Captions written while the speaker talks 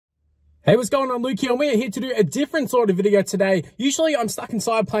Hey, what's going on? Luke here, and we are here to do a different sort of video today. Usually I'm stuck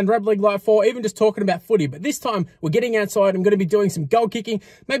inside playing Rugby League Live 4, even just talking about footy, but this time we're getting outside. I'm going to be doing some goal kicking,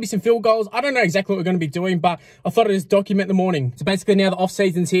 maybe some field goals. I don't know exactly what we're going to be doing, but I thought I'd just document the morning. So basically now the off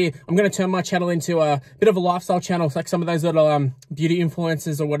season's here, I'm going to turn my channel into a bit of a lifestyle channel. It's like some of those little beauty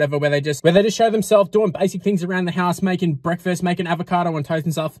influencers or whatever, where they just show themselves doing basic things around the house, making breakfast, making avocado on toast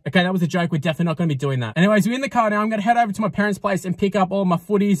and stuff. Okay, that was a joke. We're definitely not going to be doing that. Anyways, we're in the car now. I'm going to head over to my parents' place and pick up all my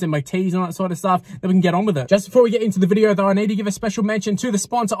footies and my tees and all that sort of stuff. Then we can get on with it. Just before we get into the video though, I need to give a special mention to the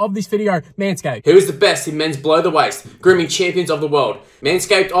sponsor of this video, Manscaped. Who is the best in men's below the waist grooming champions of the world?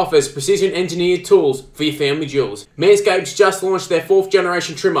 Manscaped offers precision engineered tools for your family jewels. Manscaped's just launched their 4th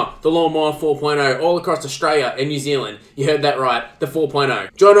generation trimmer, the Lawnmower 4.0, all across Australia and New Zealand. You heard that right, the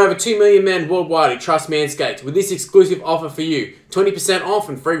 4.0. Join over 2 million men worldwide who trust Manscaped with this exclusive offer for you. 20% off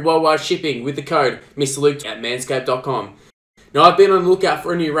and free worldwide shipping with the code MrLuke at manscaped.com. Now, I've been on the lookout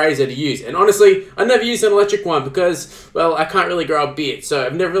for a new razor to use, and honestly, I never used an electric one because, well, I can't really grow a beard, so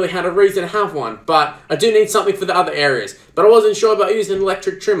I've never really had a reason to have one, but I do need something for the other areas. But I wasn't sure about using an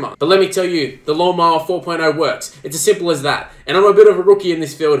electric trimmer. But let me tell you, the Lawnmower 4.0 works. It's as simple as that. And I'm a bit of a rookie in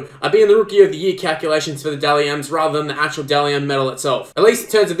this field. I've been in the Rookie of the Year calculations for the Dally M's rather than the actual Dally M medal itself. At least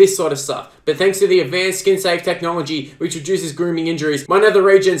in terms of this sort of stuff. But thanks to the advanced skin-safe technology, which reduces grooming injuries, my nether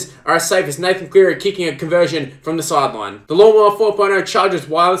regions are as safe as Nathan Cleary kicking a conversion from the sideline. The Lawnmower 4.0 charges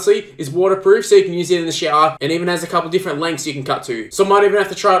wirelessly, is waterproof so you can use it in the shower, and even has a couple different lengths you can cut to. So I might even have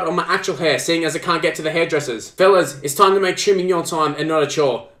to try it on my actual hair, seeing as I can't get to the hairdressers. Fellas, it's time to make trimming your time and not a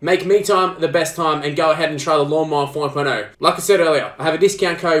chore. Make me time the best time and go ahead and try the Lawnmower 4.0. Like I said earlier, I have a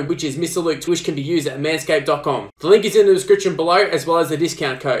discount code which is MrLuke, which can be used at manscaped.com. The link is in the description below as well as the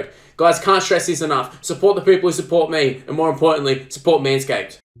discount code. Guys, can't stress this enough. Support the people who support me, and more importantly, support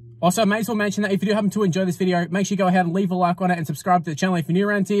Manscaped. Also, I may as well mention that if you do happen to enjoy this video, make sure you go ahead and leave a like on it and subscribe to the channel if you're new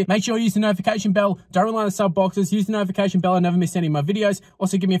around here. Make sure you use the notification bell. Don't rely on the sub boxes. Use the notification bell and never miss any of my videos.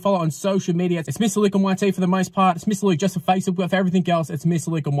 Also, give me a follow on social media. It's MrLuke on YT for the most part. It's MrLuke just for Facebook, but for everything else, it's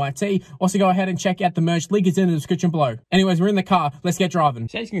MrLuke on YT. Also, go ahead and check out the merch. Link is in the description below. Anyways, we're in the car. Let's get driving.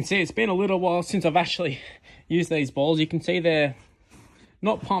 So as you can see, it's been a little while since I've actually used these balls. You can see they're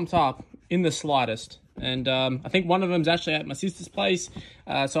not pumped up in the slightest. And I think one of them's actually at my sister's place,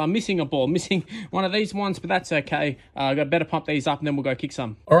 so I'm missing a ball, missing one of these ones, but that's okay. I got better pump these up and then we'll go kick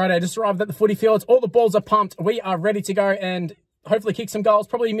some. All right, I just arrived at the footy fields. All the balls are pumped. We are ready to go and hopefully kick some goals.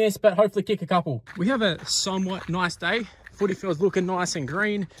 Probably miss, but hopefully kick a couple. We have a somewhat nice day. Footy field's looking nice and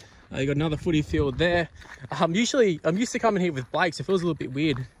green. You got another footy field there. I'm used to coming here with Blake, so it feels a little bit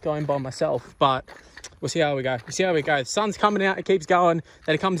weird going by myself, but we'll see how we go. We'll see how we go. The sun's coming out, it keeps going,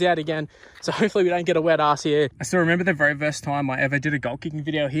 then it comes out again. So hopefully we don't get a wet ass here. I still remember the very first time I ever did a goal kicking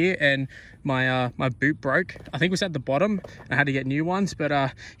video here, and my my boot broke. I think it was at the bottom. I had to get new ones, but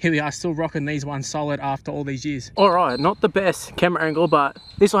here we are, still rocking these ones solid after all these years. All right, not the best camera angle, but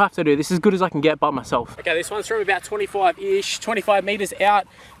this will have to do. This is as good as I can get by myself. Okay, this one's from about 25-ish, 25 meters out,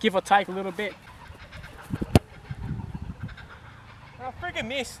 give or take a little bit. I freaking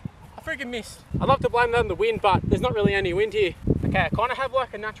missed. I'd love to blame that on the wind, but there's not really any wind here. Okay, I kind of have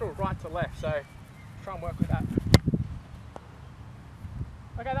like a natural right to left, so try and work with that.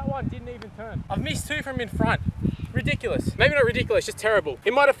 Okay, that one didn't even turn. I've missed 2 from in front. Ridiculous. Maybe not ridiculous, just terrible.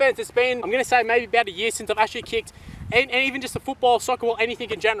 In my defense, it's been, I'm gonna say maybe about a year since I've actually kicked, and even just a football, soccer ball, anything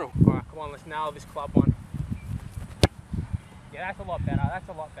in general. All right, come on, let's nail this club one. Yeah, that's a lot better. That's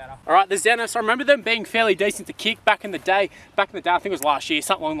a lot better. All right, the Zenos, I remember them being fairly decent to kick back in the day. I think it was last year,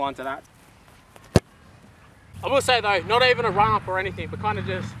 something along the lines of that. I will say though, not even a run up or anything, but kind of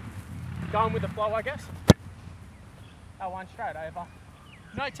just going with the flow, I guess. That one straight over.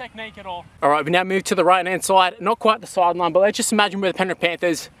 No technique at all. All right, we now move to the right-hand side. Not quite the sideline, but let's just imagine we're the Penrith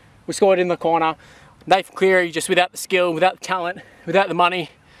Panthers. We scored in the corner. Nathan Cleary, just without the skill, without the talent, without the money,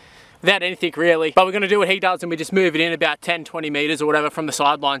 without anything really. But we're going to do what he does, and we just move it in about 10-20 meters or whatever from the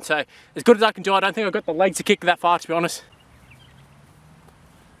sideline. So as good as I can do, I don't think I've got the legs to kick that far, to be honest.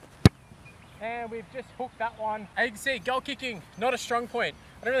 And we've just hooked that one. As you can see, goal kicking, not a strong point.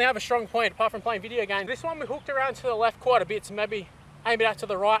 I don't really have a strong point apart from playing video games. This one we hooked around to the left quite a bit, so maybe aim it out to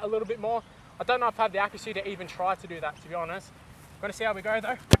the right a little bit more. I don't know if I have the accuracy to even try to do that, to be honest. Gonna see how we go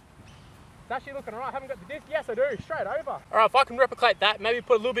though. It's actually looking alright. I haven't got the disc. Yes, I do. Straight over. All right, if I can replicate that, maybe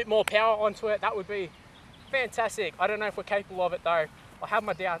put a little bit more power onto it, that would be fantastic. I don't know if we're capable of it though. I have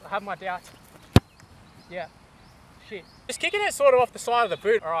my doubts. Yeah. Shit. Just kicking it sort of off the side of the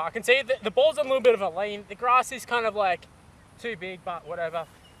boot. All right, I can see the ball's on a little bit of a lean. The grass is kind of like too big, but whatever.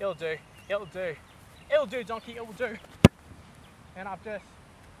 It'll do. It'll do. It'll do, donkey. It will do. And I've just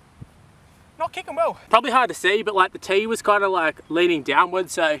not kicking well. Probably hard to see, but like the tee was kind of like leaning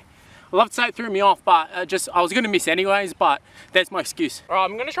downwards, so I love to say it threw me off, but I was going to miss anyways, but that's my excuse. All right,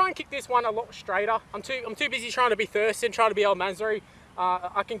 I'm going to try and kick this one a lot straighter. I'm too busy trying to be Thurston, trying to be El Manzari.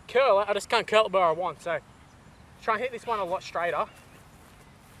 I can curl it, I just can't curl it where I want, so try and hit this one a lot straighter.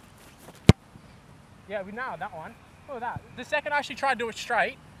 Yeah, we nailed that one. Look at that. The second I actually tried to do it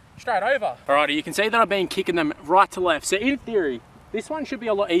straight over. Alrighty, you can see that I've been kicking them right to left. So in theory, this one should be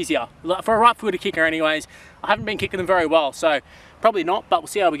a lot easier. For a right-footed kicker anyways, I haven't been kicking them very well, so probably not, but we'll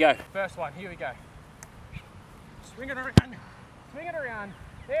see how we go. First one, here we go. Swing it around. Swing it around.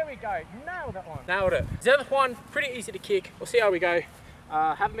 There we go. Nailed that one. Nailed it. The other one, pretty easy to kick. We'll see how we go.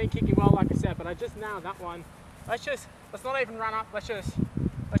 Haven't been kicking well, like I said, but I just nailed that one. Let's not even run up. Let's just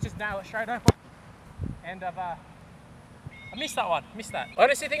nail it straight over. And I missed that one, missed that. I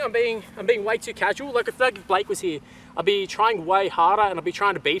honestly think I'm being way too casual. Like, if Blake was here, I'd be trying way harder and I'd be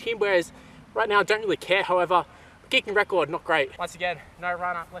trying to beat him, whereas right now I don't really care. However, kicking record, not great. Once again, no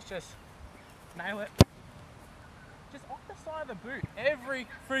run up, let's just nail it. Just off the side of the boot, every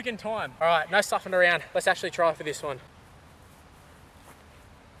freaking time. All right, no stuffing around. Let's actually try for this one.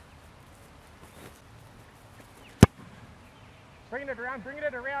 Bringing it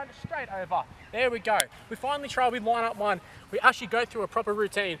around, straight over. There we go. We finally try, we line up one. We actually go through a proper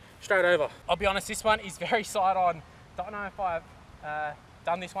routine, straight over. I'll be honest, this one is very side on. Don't know if I've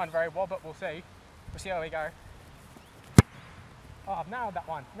done this one very well, but we'll see. We'll see how we go. Oh, I've nailed that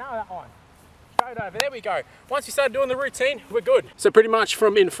one, Straight over, there we go. Once we started doing the routine, we're good. So pretty much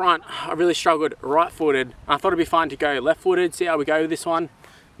from in front, I really struggled right-footed. I thought it'd be fun to go left-footed, see how we go with this one.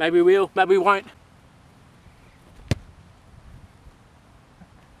 Maybe we will, maybe we won't.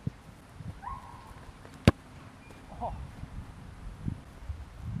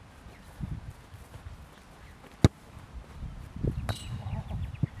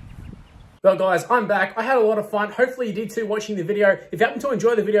 Well guys, I'm back. I had a lot of fun. Hopefully you did too watching the video. If you happen to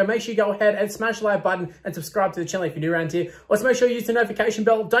enjoy the video, make sure you go ahead and smash the like button and subscribe to the channel if you're new around here. Also make sure you use the notification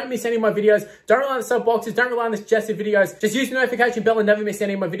bell. Don't miss any of my videos. Don't rely on the sub boxes. Don't rely on the suggested videos. Just use the notification bell and never miss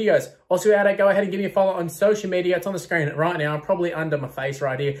any of my videos. Also, go ahead and give me a follow on social media. It's on the screen right now. I'm probably under my face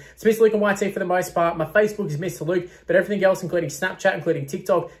right here. It's MrLuke and YT for the most part. My Facebook is MrLuke, but everything else, including Snapchat, including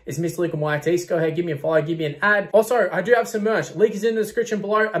TikTok, is MrLuke and YT. So go ahead, give me a follow, give me an ad. Also, I do have some merch. Link is in the description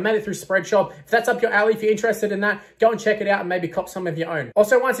below. I made it through Spreadshop. If that's up your alley, if you're interested in that, go and check it out and maybe cop some of your own.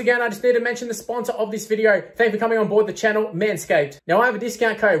 Also, once again, I just need to mention the sponsor of this video. Thank you for coming on board the channel, Manscaped. Now, I have a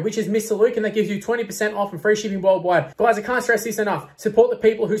discount code, which is MrLuke, and that gives you 20% off and free shipping worldwide. Guys, I can't stress this enough. Support the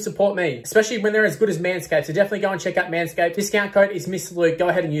people who support me, especially when they're as good as Manscaped. So definitely go and check out Manscaped. Discount code is MrLuke. Go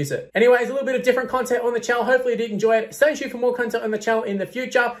ahead and use it. Anyways, a little bit of different content on the channel. Hopefully you did enjoy it. Stay tuned for more content on the channel in the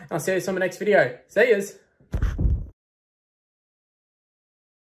future, and I'll see you on the next video. See yous.